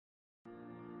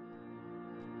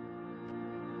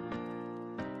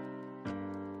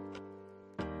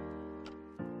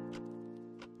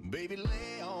Baby,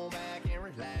 lay on back and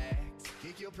relax.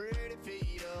 Kick your pretty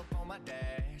feet up on my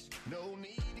dash. No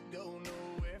need to go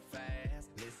nowhere fast.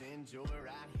 Let's enjoy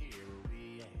right here where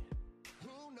we at.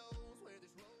 Who knows where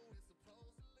this road is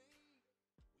supposed to lead?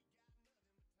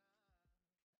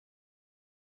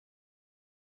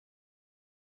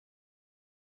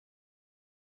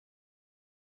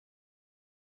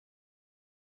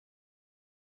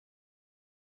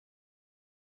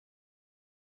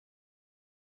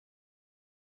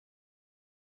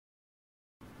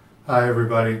 Hi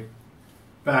everybody,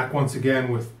 back once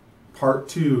again with part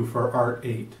 2 for Art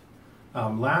 8.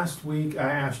 Last week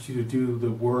I asked you to do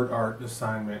the word art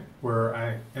assignment where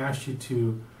I asked you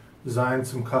to design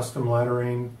some custom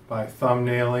lettering by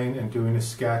thumbnailing and doing a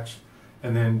sketch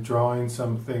and then drawing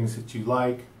some things that you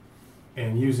like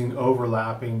and using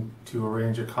overlapping to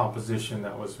arrange a composition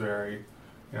that was very,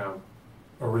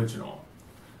 original.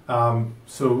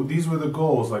 So these were the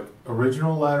goals, like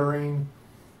original lettering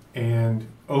and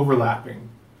overlapping.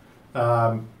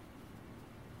 And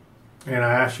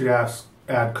I asked you to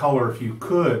add color if you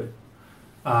could.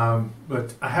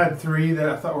 But I had 3 that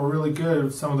I thought were really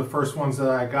good. Some of the first ones that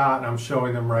I got, and I'm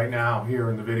showing them right now here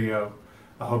in the video.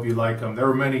 I hope you like them. There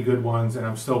were many good ones, and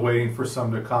I'm still waiting for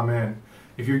some to come in.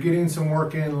 If you're getting some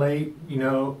work in late,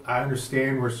 I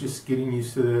understand. We're just getting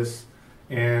used to this,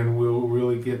 and we'll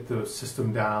really get the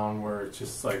system down where it's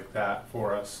just like that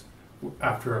for us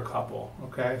after a couple.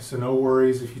 Okay, so no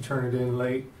worries if you turn it in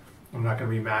late. I'm not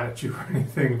going to be mad at you or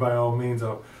anything. By all means,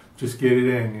 I'll just get it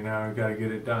in. You got to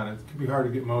get it done. It can be hard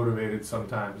to get motivated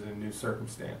sometimes in a new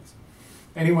circumstance.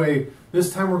 Anyway,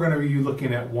 this time we're going to be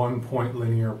looking at one-point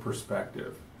linear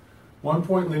perspective.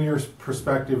 One-point linear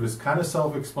perspective is kind of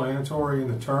self-explanatory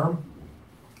in the term.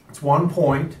 It's one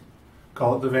point,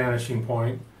 call it the vanishing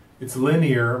point. It's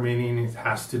linear, meaning it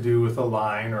has to do with a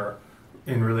line or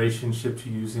in relationship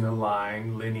to using a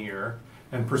line, linear.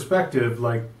 And perspective,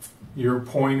 like your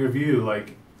point of view,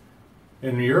 like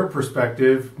in your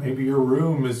perspective, maybe your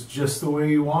room is just the way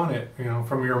you want it.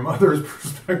 From your mother's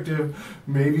perspective,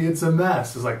 maybe it's a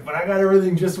mess. It's like, but I got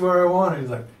everything just where I want it. It's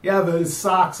like, yeah, but it's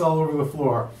socks all over the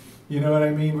floor. You know what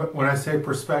I mean? But when I say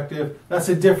perspective, that's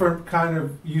a different kind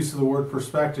of use of the word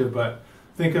perspective, but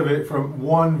think of it from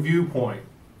one viewpoint.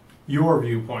 Your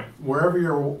viewpoint, wherever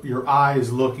your eye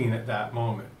is looking at that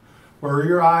moment. Where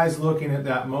your eye is looking at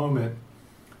that moment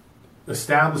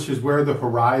establishes where the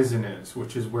horizon is,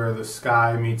 which is where the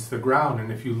sky meets the ground. And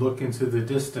if you look into the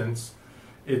distance,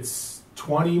 it's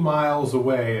 20 miles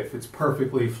away if it's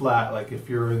perfectly flat, like if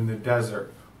you're in the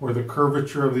desert, where the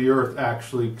curvature of the earth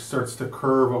actually starts to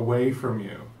curve away from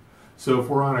you. So if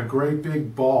we're on a great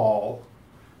big ball,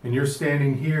 and you're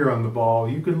standing here on the ball,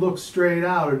 you can look straight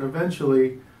out, and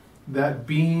eventually that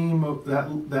beam,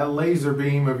 that laser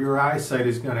beam of your eyesight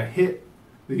is going to hit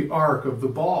the arc of the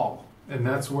ball, and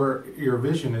that's where your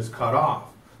vision is cut off.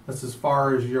 That's as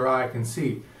far as your eye can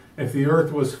see. If the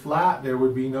earth was flat, there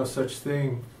would be no such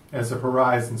thing as a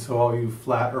horizon. So all you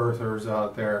flat earthers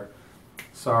out there,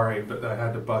 sorry, but I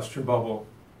had to bust your bubble.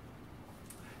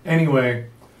 Anyway,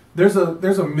 there's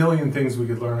a million things we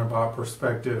could learn about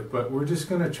perspective, but we're just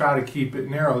going to try to keep it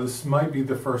narrow. This might be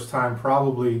the first time,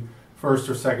 probably first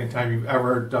or second time you've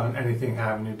ever done anything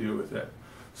having to do with it.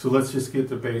 So let's just get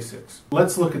the basics.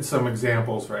 Let's look at some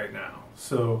examples right now.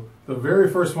 So the very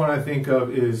first one I think of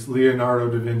is Leonardo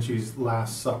da Vinci's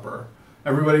Last Supper.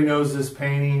 Everybody knows this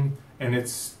painting, and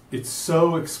it's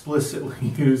so explicitly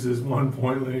uses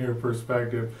one-point linear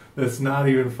perspective that's not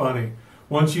even funny.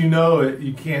 Once you know it,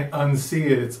 you can't unsee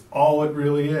it. It's all it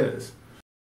really is.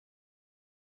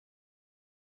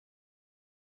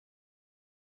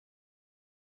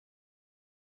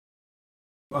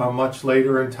 Much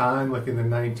later in time, like in the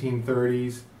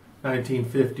 1930s,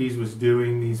 1950s, was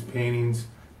doing these paintings.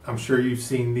 I'm sure you've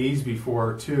seen these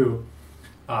before too,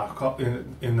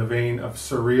 in the vein of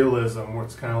surrealism, where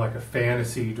it's kind of like a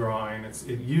fantasy drawing.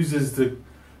 It uses the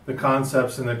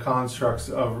concepts and the constructs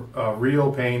of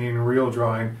real painting and real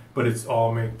drawing, but it's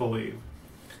all make-believe.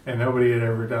 And nobody had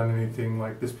ever done anything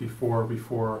like this before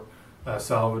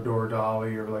Salvador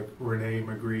Dali or like Rene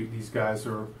Magritte. These guys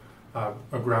are a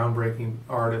groundbreaking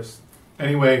artist.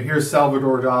 Anyway, here's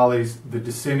Salvador Dali's The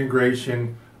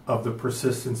Disintegration of the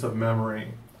Persistence of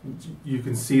Memory. You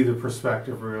can see the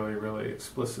perspective really, really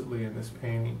explicitly in this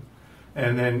painting.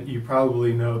 And then you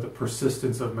probably know the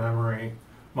persistence of memory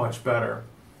much better.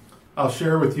 I'll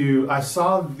share with you, I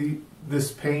saw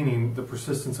this painting, The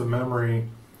Persistence of Memory,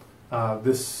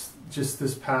 this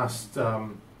past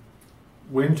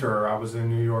winter. I was in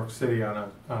New York City on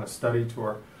a study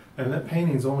tour. And that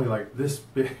painting's only like this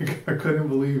big. I couldn't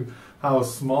believe how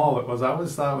small it was. I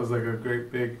always thought it was like a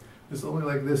great big It's only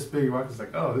like this big. It's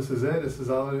like, oh, this is it. This is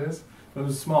all it is. It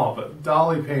was small, but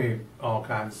Dali painted all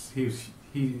kinds. He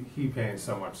painted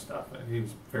so much stuff, and he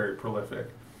was very prolific.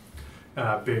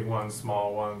 Big ones,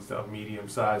 small ones,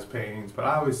 medium-sized paintings. But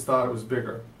I always thought it was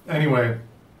bigger. Anyway,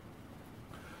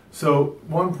 so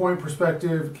 1 point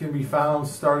perspective can be found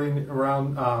starting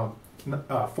around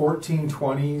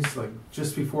 1420s, like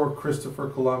just before Christopher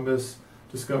Columbus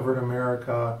discovered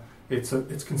America.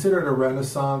 It's considered a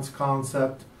Renaissance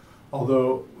concept,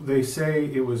 although they say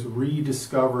it was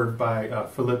rediscovered by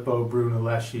Filippo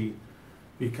Brunelleschi,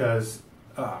 because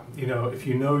if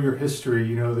you know your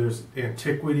history, there's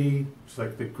antiquity, it's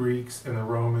like the Greeks and the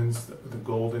Romans, the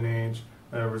Golden Age.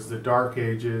 There was the Dark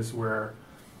Ages where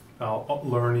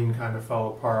learning kind of fell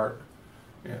apart.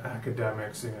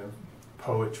 Academics,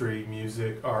 poetry,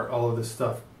 music, art, all of this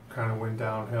stuff kind of went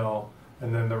downhill.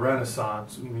 And then the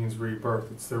Renaissance means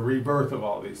rebirth. It's the rebirth of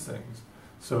all these things.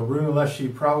 So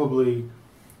Brunelleschi probably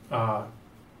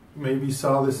maybe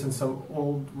saw this in some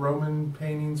old Roman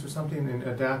paintings or something and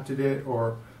adapted it.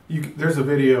 Or there's a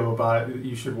video about it that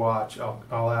you should watch.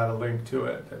 I'll add a link to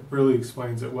it. That really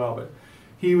explains it well. But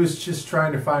he was just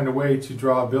trying to find a way to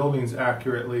draw buildings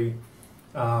accurately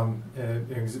and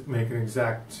make an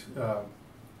exact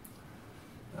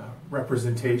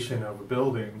representation of a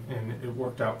building, and it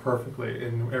worked out perfectly,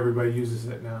 and everybody uses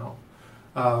it now.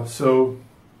 So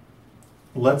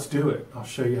let's do it. I'll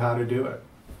show you how to do it.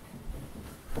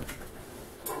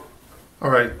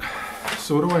 Alright,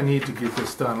 so what do I need to get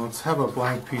this done? Let's have a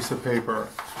blank piece of paper.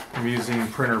 I'm using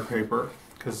printer paper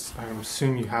because I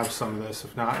assume you have some of this.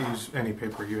 If not, use any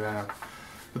paper you have.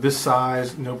 But this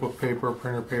size, notebook paper,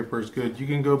 printer paper is good. You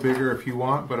can go bigger if you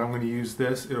want, but I'm going to use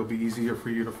this. It'll be easier for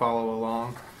you to follow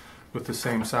along with the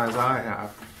same size I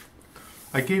have.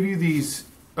 I gave you these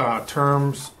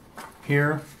terms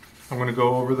here. I'm going to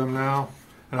go over them now.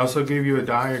 And I also gave you a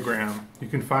diagram. You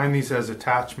can find these as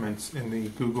attachments in the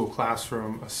Google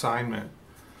Classroom assignment.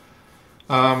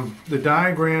 The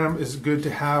diagram is good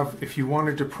to have if you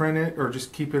wanted to print it or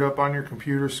just keep it up on your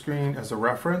computer screen as a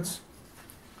reference.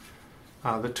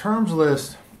 The terms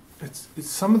list, it's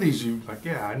some of these you like,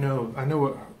 yeah, I know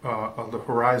what the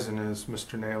horizon is,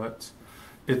 Mr. Nailitz.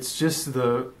 It's just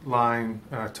the line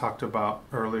I talked about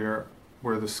earlier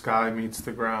where the sky meets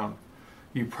the ground.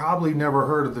 You probably never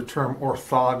heard of the term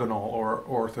orthogonal or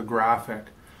orthographic.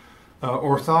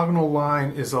 Orthogonal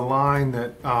line is a line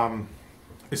that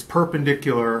is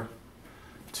perpendicular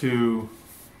to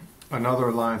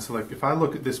another line. So like if I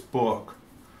look at this book,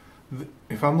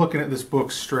 if I'm looking at this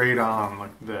book straight on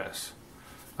like this,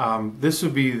 this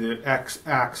would be the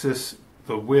x-axis,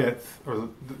 the width, or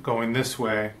going this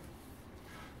way.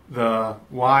 The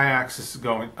y-axis is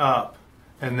going up,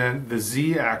 and then the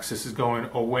z-axis is going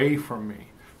away from me.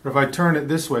 But if I turn it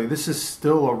this way, this is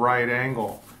still a right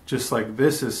angle, just like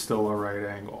this is still a right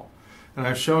angle. And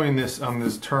I'm showing this on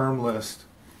this term list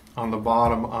on the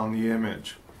bottom on the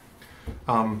image.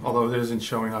 Although it isn't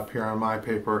showing up here on my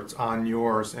paper, it's on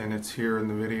yours and it's here in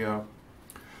the video.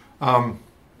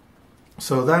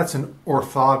 So that's an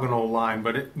orthogonal line,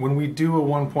 but when we do a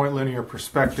 1 point linear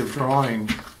perspective drawing,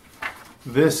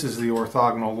 this is the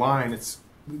orthogonal line.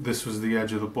 This was the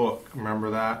edge of the book, remember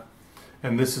that?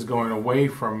 And this is going away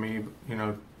from me,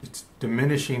 it's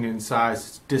diminishing in size,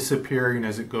 it's disappearing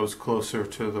as it goes closer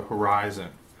to the horizon.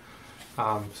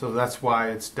 So that's why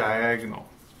it's diagonal.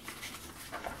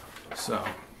 So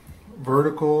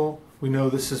vertical, we know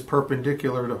this is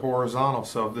perpendicular to horizontal,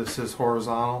 so if this is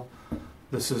horizontal,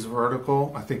 this is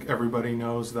vertical. I think everybody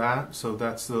knows that, so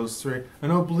that's those three.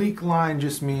 An oblique line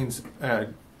just means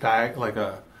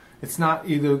it's not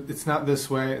this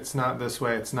way, it's not this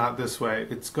way, it's not this way,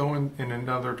 it's going in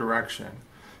another direction.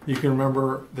 You can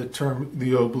remember the term,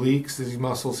 the obliques, these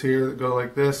muscles here that go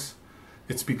like this.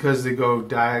 It's because they go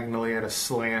diagonally at a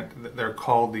slant that they're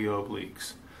called the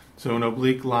obliques. So an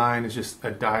oblique line is just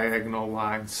a diagonal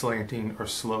line, slanting or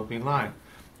sloping line.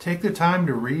 Take the time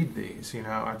to read these.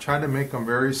 I try to make them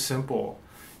very simple,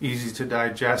 easy to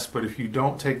digest, but if you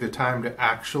don't take the time to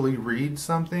actually read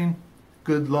something,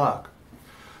 good luck.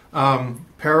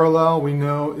 Parallel, we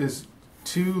know, is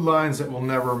two lines that will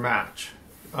never match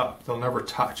up. They'll never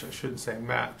touch, I shouldn't say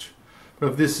match.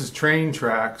 But if this is train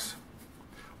tracks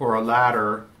or a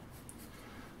ladder,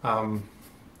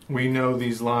 we know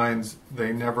these lines,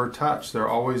 they never touch. They're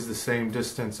always the same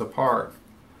distance apart.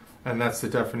 And that's the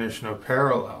definition of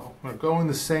parallel. They'll go in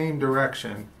the same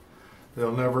direction.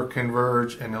 They'll never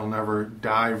converge and they'll never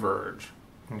diverge.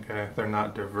 Okay, they're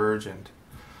not divergent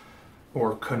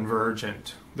or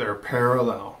convergent. They're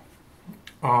parallel.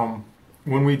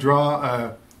 When we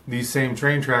draw these same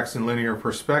train tracks in linear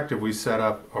perspective, we set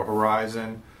up a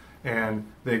horizon and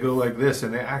they go like this,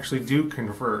 and they actually do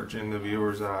converge in the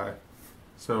viewer's eye.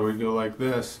 So we go like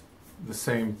this, the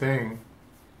same thing,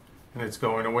 and it's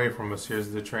going away from us.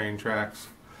 Here's the train tracks.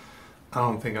 I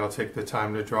don't think I'll take the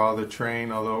time to draw the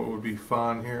train, although it would be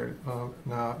fun. Here,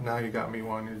 now you got me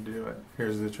wanting to do it.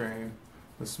 Here's the train,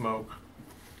 the smoke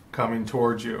coming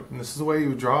towards you. And this is the way you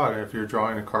would draw it if you're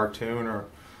drawing a cartoon or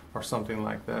something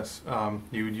like this.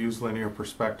 You would use linear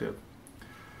perspective.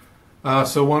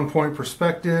 So one-point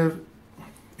perspective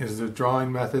is the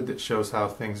drawing method that shows how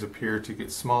things appear to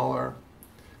get smaller.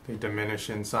 They diminish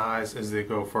in size as they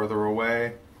go further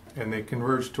away, and they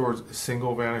converge towards a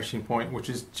single vanishing point, which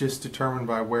is just determined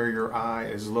by where your eye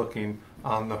is looking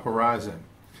on the horizon.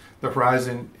 The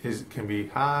horizon can be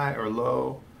high or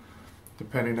low,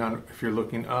 depending on if you're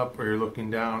looking up or you're looking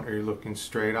down or you're looking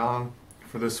straight on.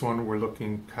 For this one, we're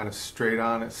looking kind of straight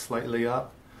on, it's slightly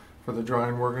up for the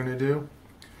drawing we're going to do.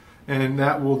 And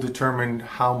that will determine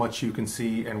how much you can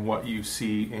see and what you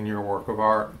see in your work of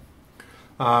art.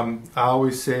 I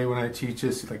always say when I teach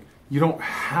this, like, you don't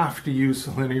have to use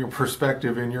linear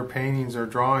perspective in your paintings or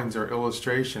drawings or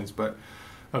illustrations, but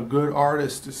a good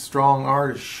artist, a strong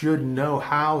artist, should know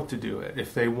how to do it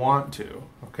if they want to.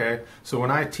 Okay? So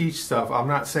when I teach stuff, I'm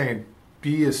not saying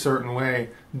be a certain way,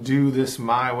 do this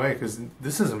my way, because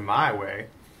this isn't my way.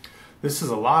 This is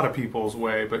a lot of people's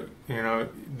way, but you know,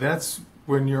 that's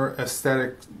when your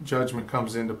aesthetic judgment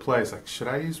comes into play. It's like, should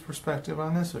I use perspective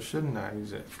on this or shouldn't I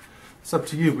use it? It's up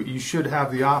to you, but you should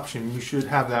have the option. You should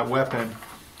have that weapon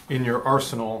in your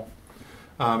arsenal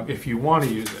if you want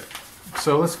to use it.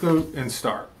 So let's go and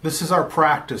start. This is our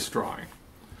practice drawing.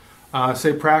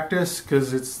 Say practice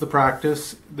because it's the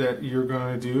practice that you're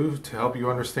going to do to help you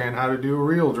understand how to do a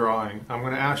real drawing. I'm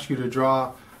going to ask you to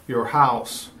draw your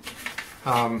house,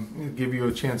 give you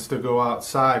a chance to go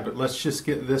outside, but let's just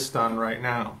get this done right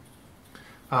now.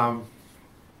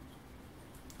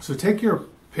 So take your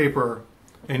paper,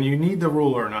 and you need the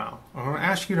ruler now. I'm going to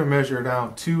ask you to measure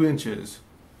down 2 inches.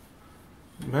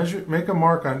 Make a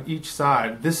mark on each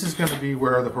side. This is going to be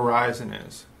where the horizon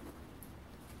is.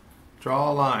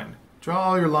 Draw a line. Draw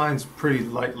all your lines pretty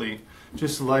lightly,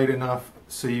 just light enough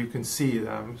so you can see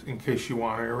them in case you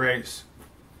want to erase.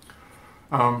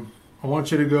 I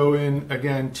want you to go in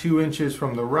again 2 inches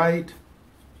from the right,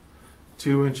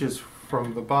 2 inches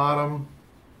from the bottom.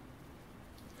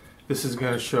 This is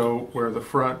going to show where the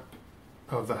front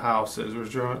of the house is. We're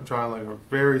drawing like a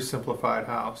very simplified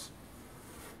house.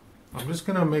 I'm just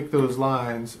going to make those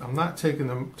lines. I'm not taking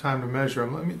the time to measure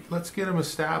them. Let's get them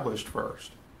established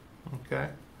first.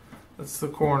 Okay, that's the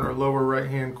corner, lower right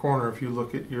hand corner if you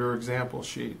look at your example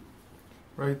sheet.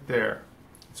 Right there.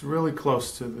 It's really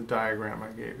close to the diagram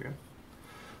I gave you.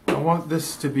 I want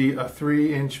this to be a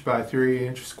 3 inch by 3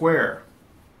 inch square.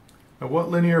 Now what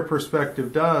linear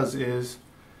perspective does is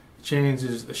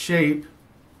changes the shape,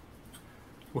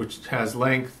 which has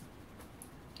length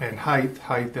and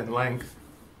height and length,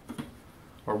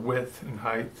 or width and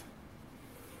height,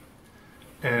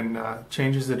 and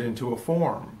changes it into a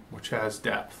form which has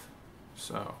depth.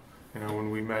 So, you know,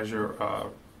 when we measure a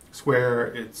square,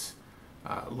 it's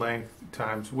length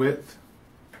times width,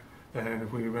 and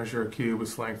if we measure a cube,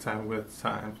 it's length times width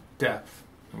times depth.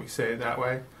 And we say it that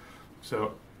way.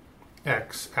 So,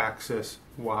 x-axis,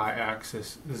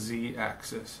 y-axis,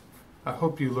 z-axis. I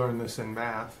hope you learned this in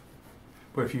math,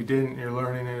 but if you didn't, you're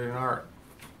learning it in art.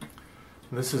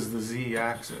 This is the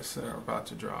z-axis that I'm about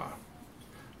to draw.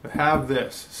 But have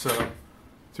this, so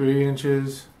 3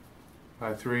 inches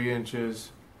by 3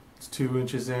 inches, it's 2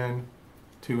 inches in,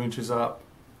 2 inches up.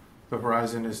 The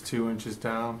horizon is 2 inches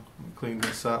down. Let me clean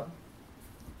this up.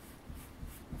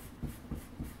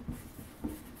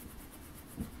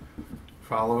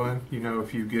 Following, you know,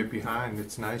 if you get behind,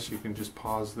 it's nice, you can just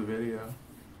pause the video.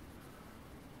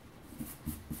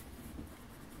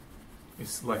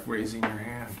 It's like raising your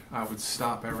hand. I would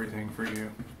stop everything for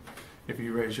you. If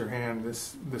you raise your hand,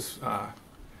 this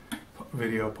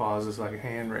video pauses like a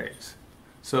hand raise.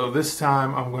 So this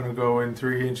time I'm going to go in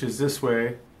 3 inches this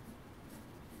way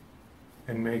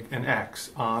and make an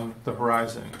X on the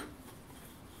horizon.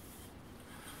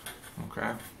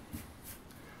 Okay.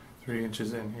 3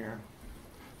 inches in here.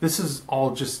 This is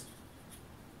all just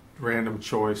random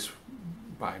choice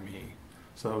by me.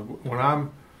 So when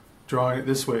I'm drawing it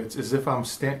this way, it's as if I'm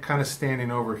kind of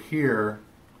standing over here,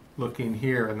 looking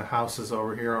here, and the house is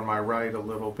over here on my right a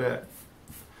little bit.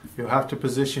 You'll have to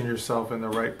position yourself in the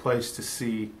right place to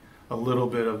see a little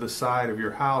bit of the side of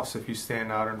your house if you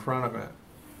stand out in front of it.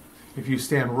 If you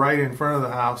stand right in front of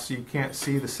the house, you can't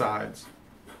see the sides.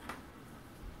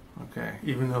 Okay,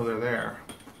 even though they're there.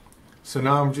 So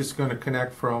now I'm just going to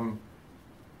connect from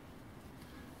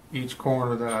each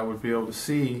corner that I would be able to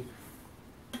see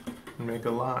and make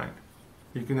a line.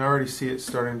 You can already see it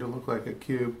starting to look like a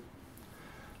cube.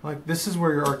 Like, this is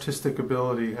where your artistic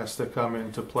ability has to come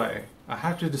into play. I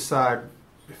have to decide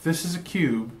if this is a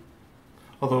cube,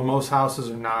 although most houses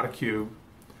are not a cube.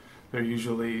 They're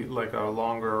usually like a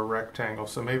longer rectangle,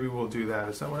 so maybe we'll do that.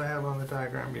 Is that what I have on the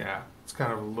diagram? Yeah, it's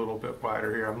kind of a little bit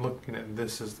wider here. I'm looking at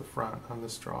this as the front on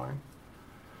this drawing.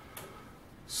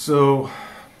 So,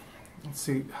 let's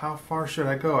see, how far should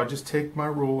I go? I just take my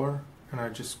ruler and I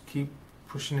just keep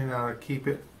pushing it out. I keep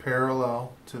it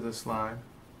parallel to this line,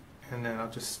 and then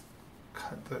I'll just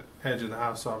cut the edge of the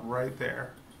house off right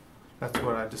there. That's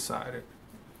what I decided.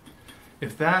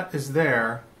 If that is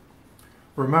there,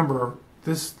 remember,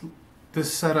 this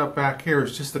setup back here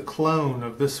is just a clone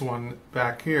of this one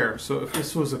back here. So if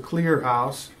this was a clear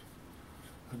house,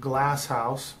 a glass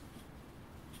house,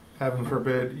 heaven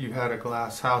forbid you had a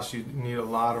glass house, you'd need a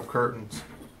lot of curtains.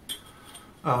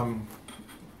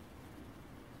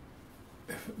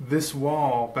 If this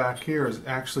wall back here is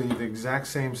actually the exact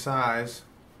same size,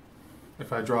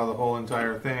 if I draw the whole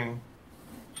entire thing,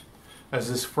 as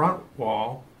this front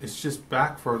wall, it's just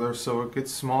back further, so it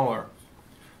gets smaller.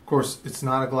 Of course, it's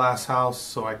not a glass house,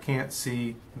 so I can't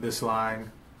see this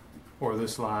line, or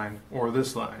this line, or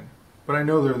this line. But I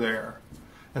know they're there,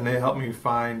 and they help me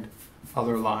find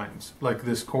other lines, like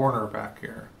this corner back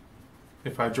here.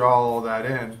 If I draw all that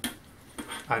in,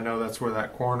 I know that's where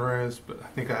that corner is, but I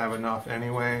think I have enough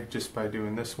anyway, just by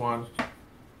doing this one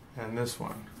and this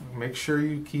one. Make sure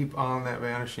you keep on that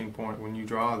vanishing point when you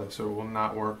draw this, or it will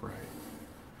not work right.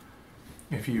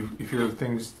 If your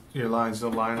lines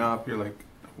don't line up, you're like,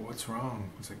 what's wrong?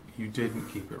 It's like you didn't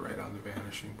keep it right on the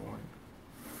vanishing point.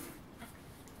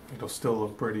 It'll still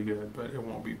look pretty good, but it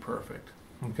won't be perfect.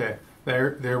 Okay,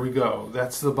 there we go.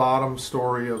 That's the bottom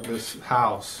story of this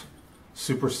house.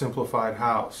 Super simplified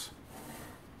house.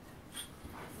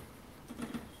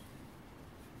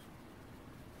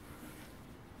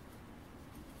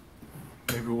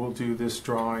 Maybe we'll do this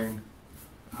drawing.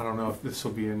 I don't know if this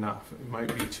will be enough. It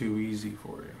might be too easy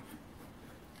for you.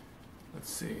 Let's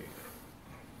see.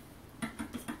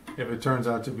 If it turns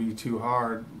out to be too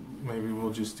hard, maybe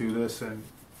we'll just do this and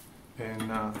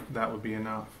that would be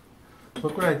enough.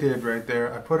 Look what I did right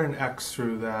there. I put an X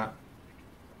through that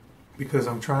because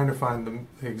I'm trying to find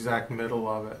the exact middle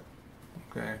of it.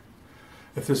 Okay.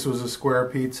 If this was a square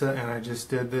pizza and I just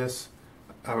did this,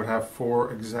 I would have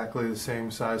 4 exactly the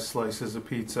same size slices of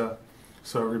pizza,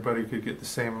 so everybody could get the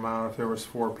same amount if there was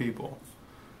 4 people.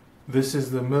 This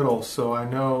is the middle, so I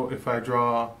know if I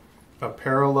draw a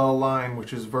parallel line,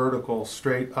 which is vertical,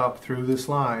 straight up through this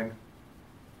line,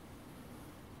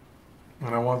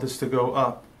 and I want this to go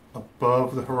up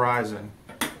above the horizon.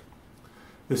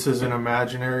 This is an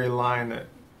imaginary line that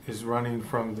is running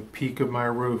from the peak of my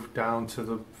roof down to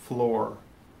the floor.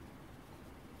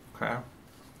 Okay?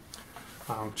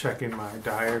 I'm checking my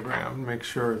diagram, make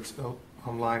sure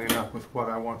I'm lining up with what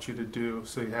I want you to do,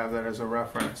 so you have that as a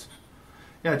reference.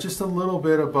 Yeah, just a little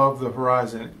bit above the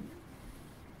horizon.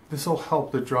 This will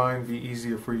help the drawing be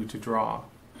easier for you to draw.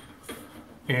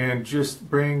 And just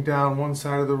bring down one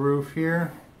side of the roof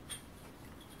here,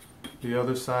 the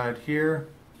other side here.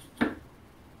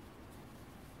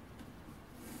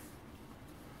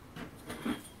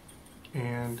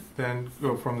 And then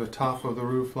go from the top of the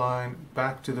roof line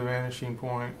back to the vanishing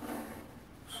point.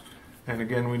 And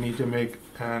again, we need to make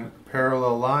a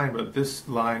parallel line, but this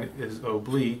line is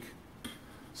oblique.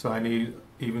 So I need,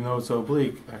 even though it's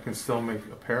oblique, I can still make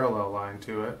a parallel line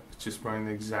to it. It's just running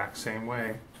the exact same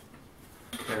way.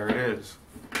 There it is.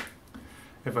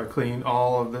 If I clean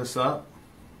all of this up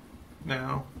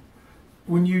now,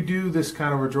 when you do this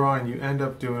kind of a drawing, you end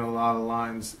up doing a lot of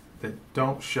lines that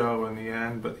don't show in the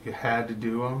end, but you had to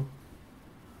do them.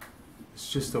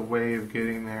 It's just a way of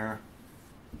getting there.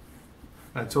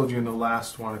 I told you in the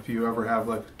last one, if you ever have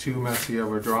like too messy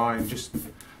of a drawing, just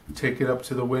take it up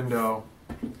to the window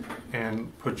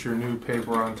and put your new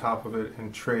paper on top of it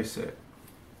and trace it.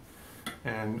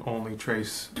 And only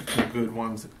trace the good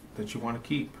ones that you want to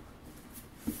keep.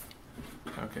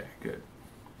 Okay, good.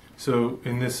 So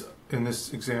in this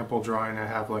example drawing, I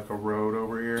have like a road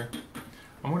over here.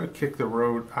 I'm going to kick the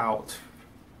road out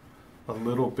a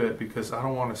little bit because I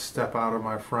don't want to step out of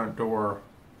my front door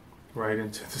right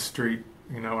into the street.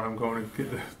 You know, when I'm going to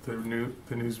get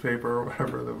the newspaper or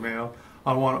whatever, the mail.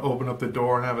 I want to open up the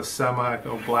door and have a semi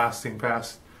go blasting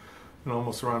past and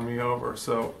almost run me over.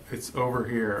 So it's over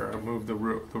here. I move the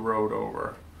road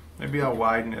over. Maybe I'll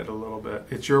widen it a little bit.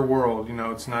 It's your world, you know,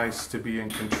 it's nice to be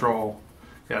in control.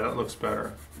 Yeah, that looks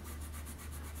better.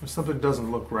 If something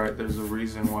doesn't look right, there's a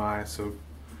reason why, so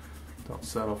Don't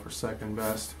settle for second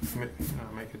best.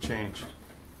 Make a change.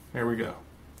 There we go.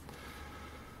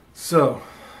 So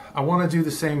I want to do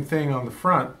the same thing on the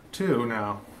front too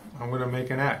now. I'm going to make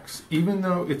an X. Even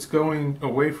though it's going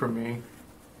away from me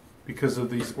because of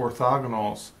these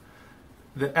orthogonals,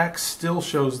 the X still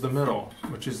shows the middle,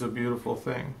 which is a beautiful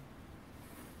thing.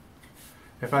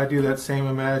 If I do that same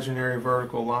imaginary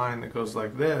vertical line that goes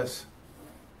like this,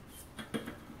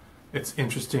 it's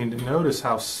interesting to notice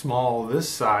how small this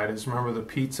side is. Remember the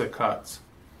pizza cuts.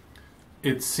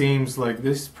 It seems like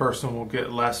this person will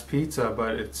get less pizza,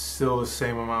 but it's still the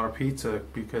same amount of pizza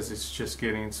because it's just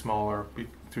getting smaller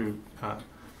through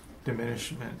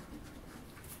diminishment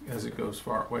as it goes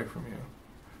far away from you.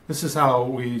 This is how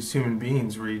we as human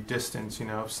beings read distance. You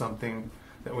know, if something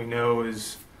that we know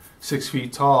is 6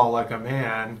 feet tall, like a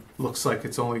man, looks like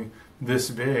it's only this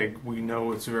big, we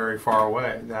know it's very far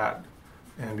away.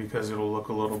 And because it'll look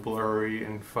a little blurry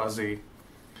and fuzzy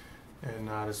and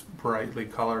not as brightly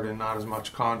colored and not as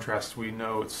much contrast, we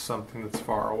know it's something that's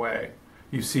far away.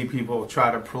 You see people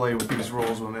try to play with these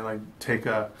rules when they like take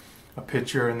a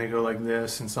picture and they go like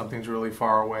this and something's really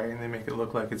far away and they make it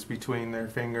look like it's between their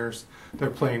fingers. They're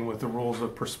playing with the rules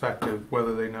of perspective,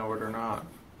 whether they know it or not,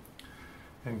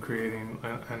 and creating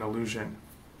an illusion.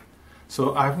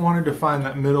 So I've wanted to find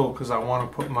that middle because I want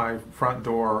to put my front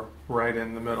door right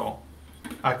in the middle.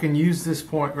 I can use this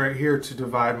point right here to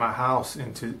divide my house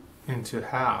into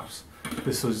halves.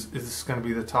 This is going to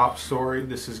be the top story.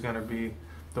 This is going to be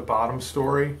the bottom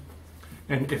story.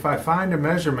 And if I find a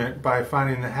measurement by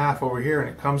finding the half over here and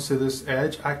it comes to this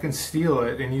edge, I can steal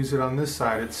it and use it on this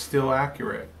side. It's still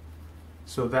accurate.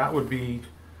 So that would be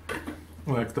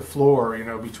like the floor, you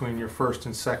know, between your first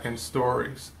and second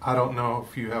stories. I don't know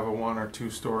if you have a 1 or 2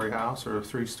 story house or a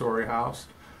 3 story house.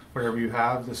 Whatever you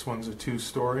have, this one's a 2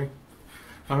 story.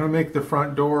 I'm going to make the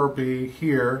front door be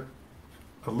here,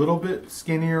 a little bit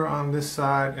skinnier on this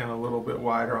side and a little bit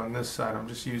wider on this side. I'm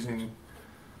just using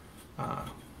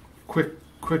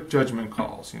quick judgment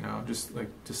calls, you know, just like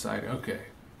deciding, okay,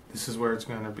 this is where it's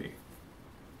going to be.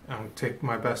 I'm going to take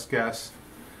my best guess,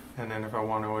 and then if I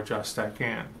want to adjust, I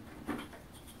can.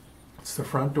 It's the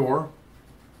front door.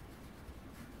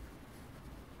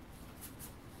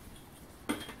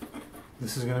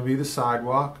 This is going to be the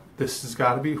sidewalk. This has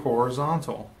got to be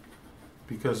horizontal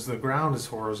because the ground is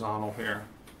horizontal here.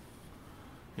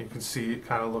 You can see it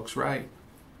kind of looks right.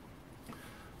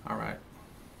 All right.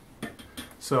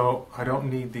 So I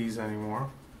don't need these anymore.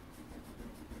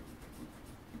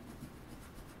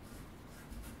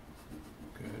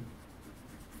 Good.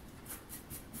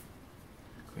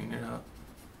 Clean it up.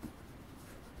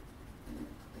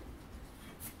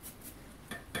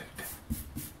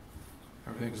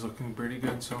 Everything's looking pretty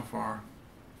good so far.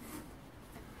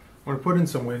 I'm going to put in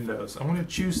some windows. I'm going to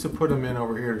choose to put them in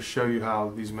over here to show you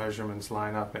how these measurements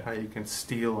line up and how you can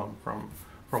steal them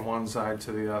from one side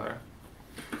to the other.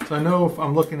 So I know if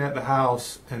I'm looking at the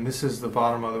house and this is the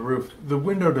bottom of the roof, the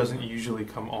window doesn't usually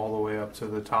come all the way up to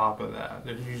the top of that.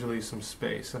 There's usually some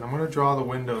space. And I'm going to draw the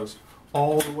windows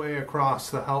all the way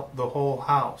across the whole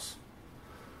house.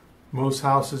 Most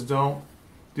houses don't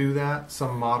do that.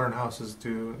 Some modern houses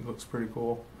do. It looks pretty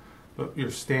cool. But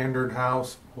your standard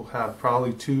house will have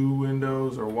probably 2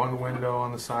 windows or 1 window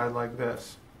on the side like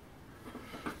this.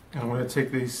 And I'm going to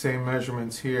take these same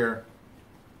measurements here.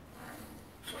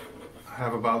 I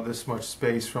have about this much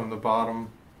space from the bottom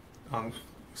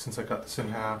since I cut this in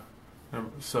half.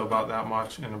 So about that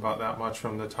much, and about that much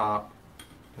from the top.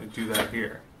 I do that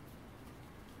here.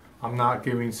 I'm not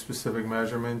giving specific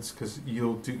measurements because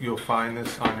you'll find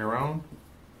this on your own.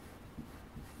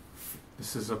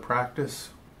 This is a practice.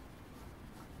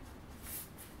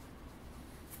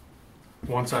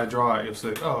 Once I draw it, you'll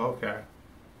say, oh, okay.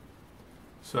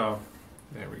 So,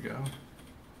 there we go.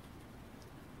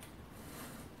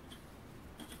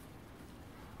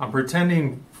 I'm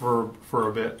pretending for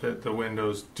a bit that the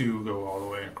windows do go all the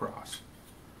way across.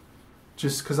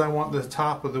 Just because I want the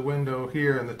top of the window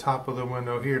here and the top of the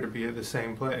window here to be at the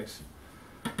same place.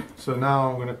 So now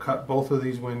I'm going to cut both of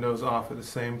these windows off at the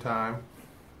same time.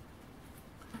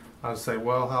 I'll say,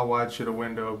 well, how wide should a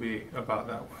window be? About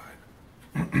that wide.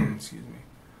 Excuse me.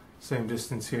 Same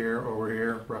distance here, over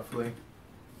here, roughly.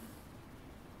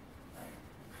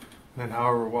 And then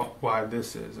however wide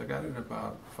this is, I got it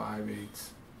about 5/8.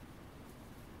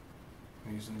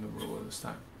 I'm using the ruler this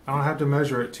time. I don't have to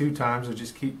measure it 2 times. I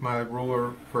just keep my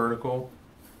ruler vertical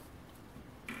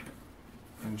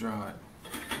and draw it.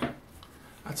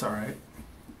 That's all right.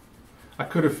 I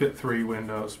could have fit 3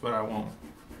 windows, but I won't.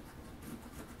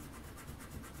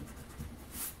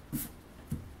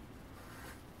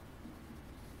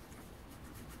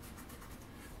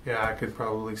 Yeah, I could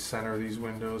probably center these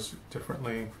windows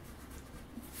differently.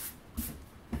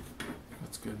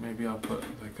 That's good. Maybe I'll put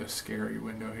like a scary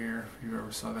window here. If you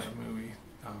ever saw that movie,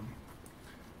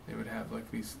 they would have like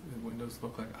these windows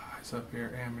look like eyes up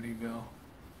here, Amityville.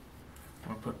 I'm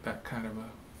gonna put that kind of a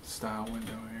style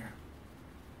window here.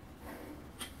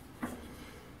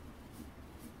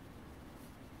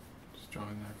 Just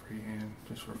drawing that freehand,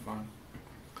 just for fun.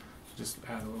 Just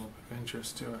add a little bit of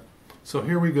interest to it. So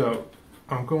here we go.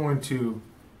 I'm going to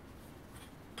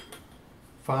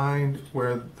find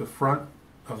where the front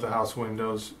of the house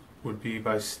windows would be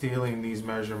by stealing these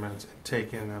measurements and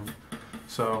taking them.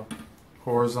 So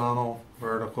horizontal,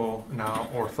 vertical, now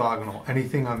orthogonal.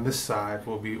 Anything on this side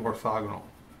will be orthogonal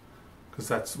because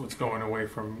that's what's going away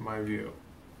from my view.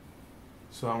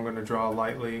 So I'm going to draw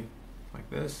lightly like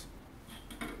this,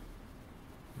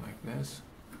 like this,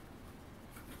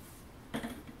 like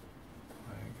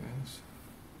this.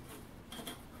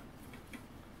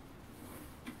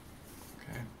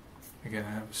 Okay. Again,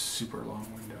 I have a super long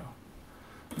window.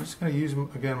 I'm just going to use,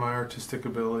 again, my artistic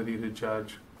ability to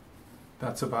judge.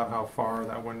 That's about how far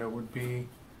that window would be.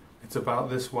 It's about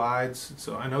this wide,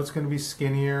 so I know it's going to be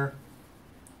skinnier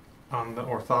on the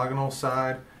orthogonal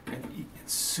side, and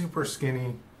it's super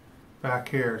skinny back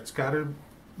here. It's got to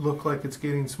look like it's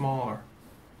getting smaller.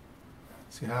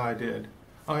 See how I did?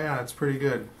 Oh yeah, it's pretty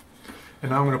good.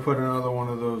 And now I'm going to put another one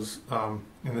of those, and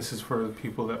this is for the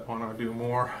people that want to do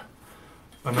more.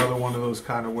 Another one of those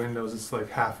kind of windows. It's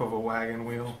like half of a wagon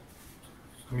wheel.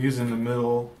 I'm using the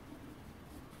middle,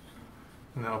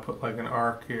 and then I'll put like an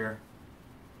arc here.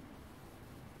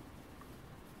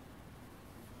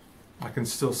 I can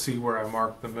still see where I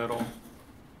marked the middle.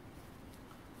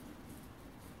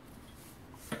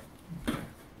 Okay.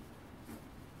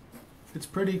 It's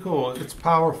pretty cool. It's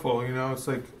powerful, you know. It's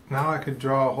like now I could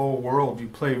draw a whole world. You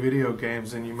play video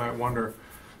games and you might wonder,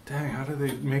 dang, how do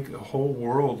they make the whole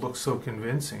world look so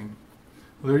convincing?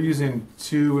 Well, they're using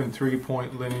 2 and 3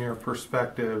 point linear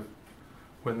perspective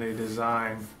when they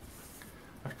design.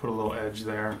 I put a little edge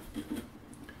there.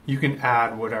 You can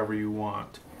add whatever you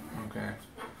want. Okay.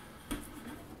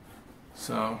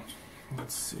 So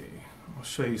let's see. I'll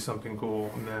show you something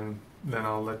cool, and then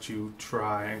I'll let you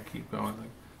try and keep going. Like,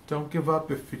 don't give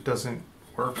up if it doesn't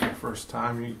work the first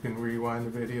time. You can rewind the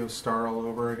video, start all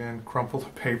over again, crumple the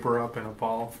paper up in a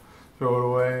ball, throw it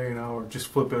away, you know, or just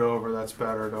flip it over. That's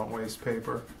better. Don't waste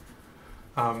paper.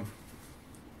 But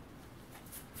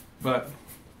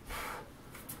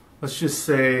let's just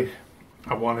say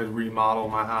I wanted to remodel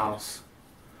my house.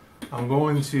 I'm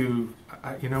going to,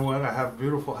 you know what, I have a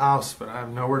beautiful house, but I have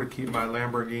nowhere to keep my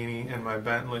Lamborghini and my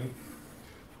Bentley,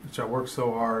 which I worked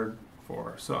so hard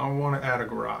for. So I want to add a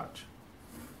garage.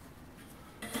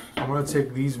 I'm going to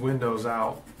take these windows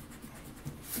out.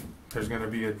 There's going to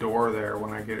be a door there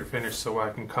when I get it finished so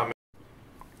I can come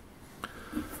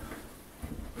in.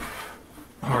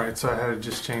 Alright, so I had to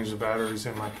just change the batteries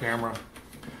in my camera.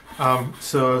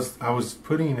 So I was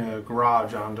putting a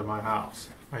garage onto my house.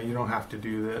 Now, you don't have to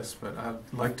do this, but I'd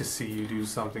like to see you do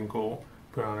something cool.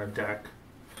 Put on a deck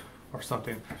or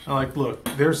something. And like, look,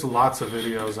 there's lots of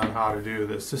videos on how to do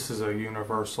this. This is a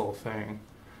universal thing.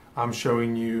 I'm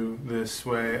showing you this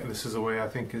way. This is a way I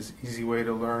think is an easy way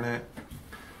to learn it.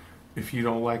 If you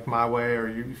don't like my way, or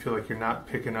you feel like you're not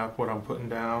picking up what I'm putting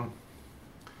down,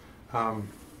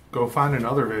 go find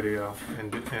another video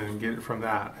and get it from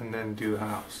that, and then do the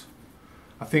house.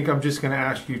 I think I'm just going to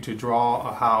ask you to draw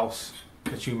a house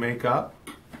that you make up.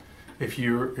 If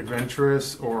you're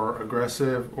adventurous or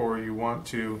aggressive, or you want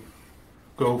to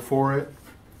go for it,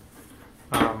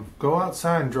 go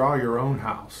outside and draw your own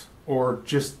house, or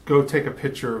just go take a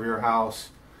picture of your house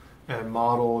and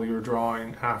model your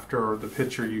drawing after the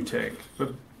picture you take.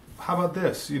 But how about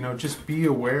this? You know, just be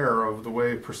aware of the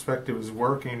way perspective is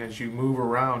working as you move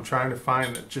around, trying to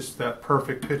find just that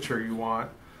perfect picture you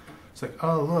want. It's like,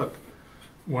 oh look,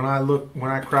 when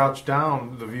I crouch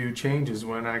down, the view changes.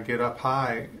 When I get up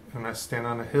high and I stand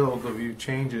on a hill, the view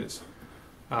changes.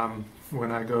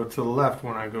 When I go to the left,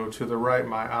 when I go to the right,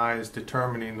 my eye is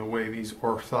determining the way these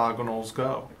orthogonals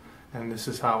go. And this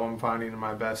is how I'm finding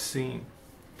my best scene.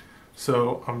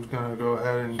 So I'm going to go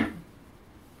ahead and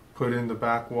put in the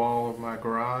back wall of my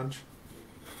garage.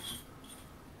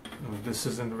 This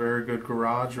isn't a very good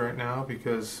garage right now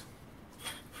because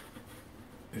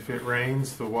if it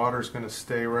rains, the water's going to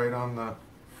stay right on the...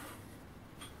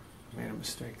 I made a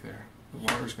mistake there. The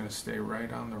water's going to stay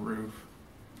right on the roof.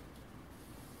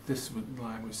 This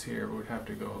line was here. It would have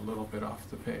to go a little bit off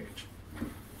the page.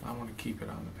 I want to keep it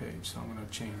on the page, so I'm going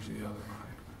to change the other line.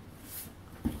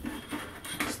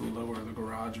 Just lower the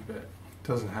garage a bit. It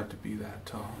doesn't have to be that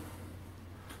tall.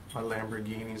 My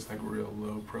Lamborghini's like real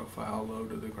low profile, low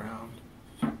to the ground.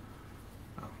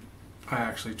 I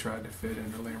actually tried to fit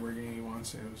in a Lamborghini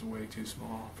once and it was way too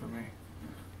small for me.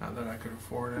 Not that I could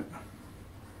afford it.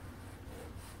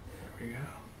 There we go.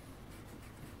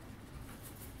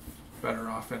 Better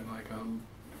off in like a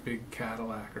big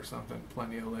Cadillac or something,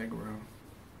 plenty of leg room.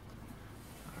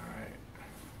 Alright.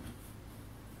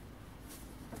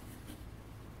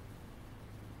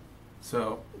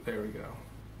 So, there we go.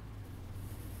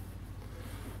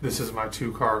 This is my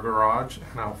 2-car garage,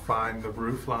 and I'll find the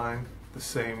roof line the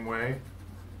same way.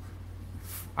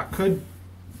 I could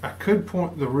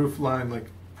point the roof line like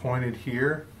pointed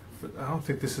here, but I don't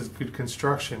think this is good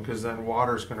construction because then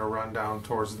water's going to run down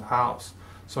towards the house.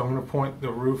 So I'm going to point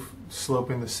the roof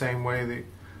sloping the same way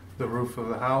the roof of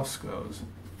the house goes.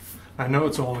 I know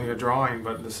it's only a drawing,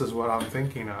 but this is what I'm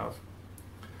thinking of.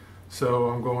 So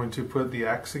I'm going to put the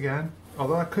X again,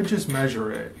 although I could just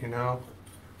measure it, you know.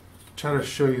 Try to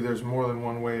show you there's more than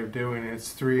one way of doing it.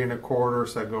 It's 3 1/4,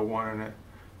 so I go 1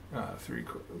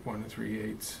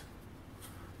 3/8.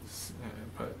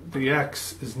 But the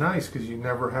X is nice because you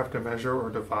never have to measure or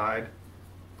divide.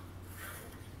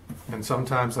 And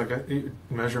sometimes like a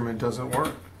measurement doesn't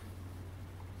work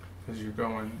because you're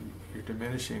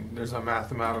diminishing. There's a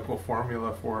mathematical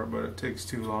formula for it, but it takes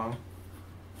too long.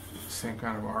 Same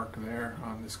kind of arc there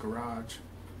on this garage,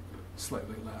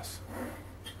 slightly less.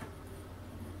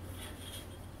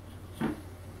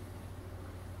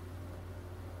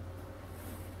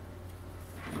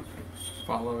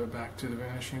 Follow it back to the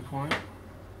vanishing point.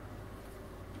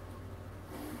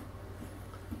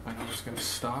 I know it's going to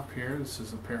stop here. This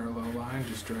is a parallel line.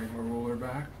 Just drag my ruler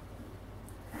back.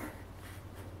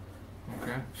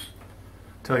 Okay.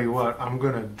 Tell you what, I'm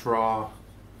going to draw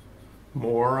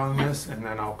more on this and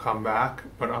then I'll come back,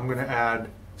 but I'm going to add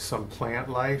some plant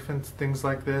life and things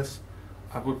like this.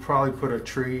 I would probably put a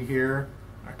tree here.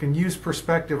 I can use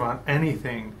perspective on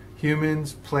anything,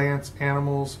 humans, plants,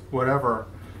 animals, whatever.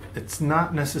 It's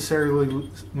not necessarily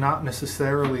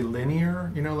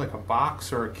linear, you know, like a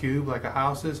box or a cube like a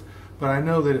house is, but I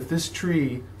know that if this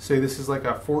tree, say this is like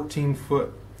a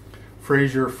 14-foot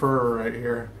Fraser fir right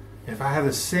here, if I have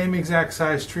the same exact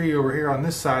size tree over here on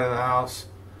this side of the house,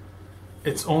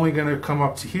 it's only going to come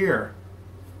up to here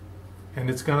and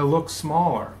it's going to look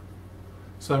smaller.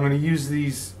 So I'm going to use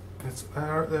these.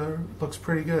 That looks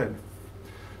pretty good.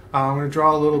 I'm going to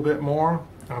draw a little bit more.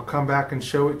 I'll come back and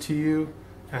show it to you,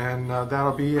 and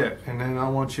that'll be it. And then I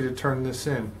want you to turn this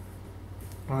in.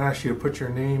 I'll ask you to put your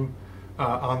name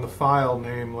on the file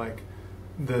name like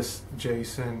this: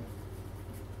 Jason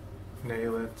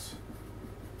Nailitz,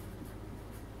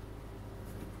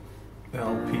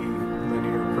 LP,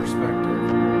 linear perspective.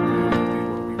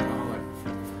 What we call it.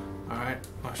 All right,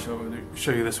 I'll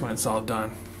show you this when it's all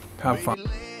done. Have fun.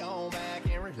 Lay on back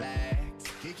and relax.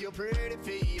 Kick your pretty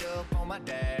feet up on my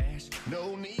dash.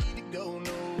 No need to go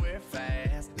nowhere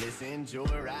fast. Let's enjoy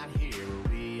right here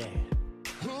where we at.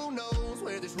 Who knows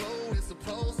where this road is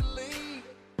supposed to lead?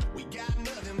 We got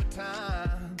nothing but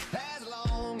time. As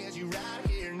long as you're right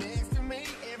here next to me,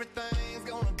 everything's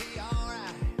gonna be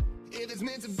alright. If it's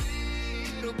meant to be,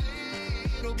 it'll be,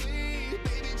 it'll be.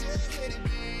 Baby, just let it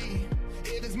be.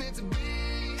 If it's meant to be,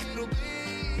 it'll be,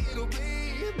 it'll be.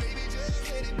 Baby,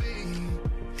 just let it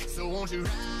be. So won't you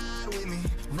ride with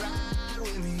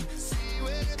me, see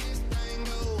where this thing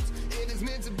goes. If it's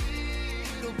meant to be,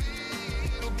 it'll be,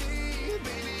 it'll be.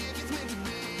 Baby, if it's meant to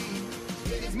be,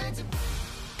 if it's meant to be.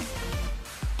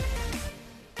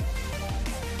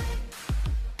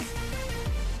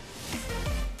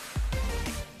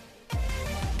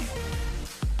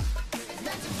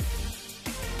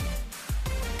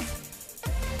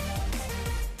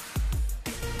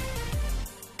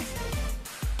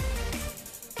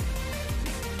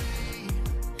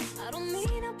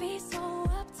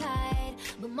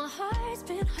 My heart's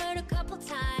been hurt a couple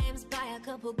times by a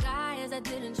couple guys that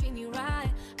didn't treat me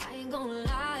right. I ain't gonna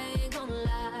lie,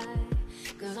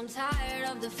 cause I'm tired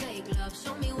of the fake love.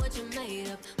 Show me what you're made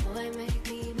of, boy, make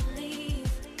me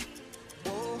believe.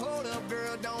 Whoa, hold up,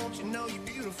 girl, don't you know you're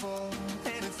beautiful?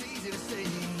 And it's easy to see.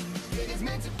 It is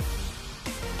meant to be.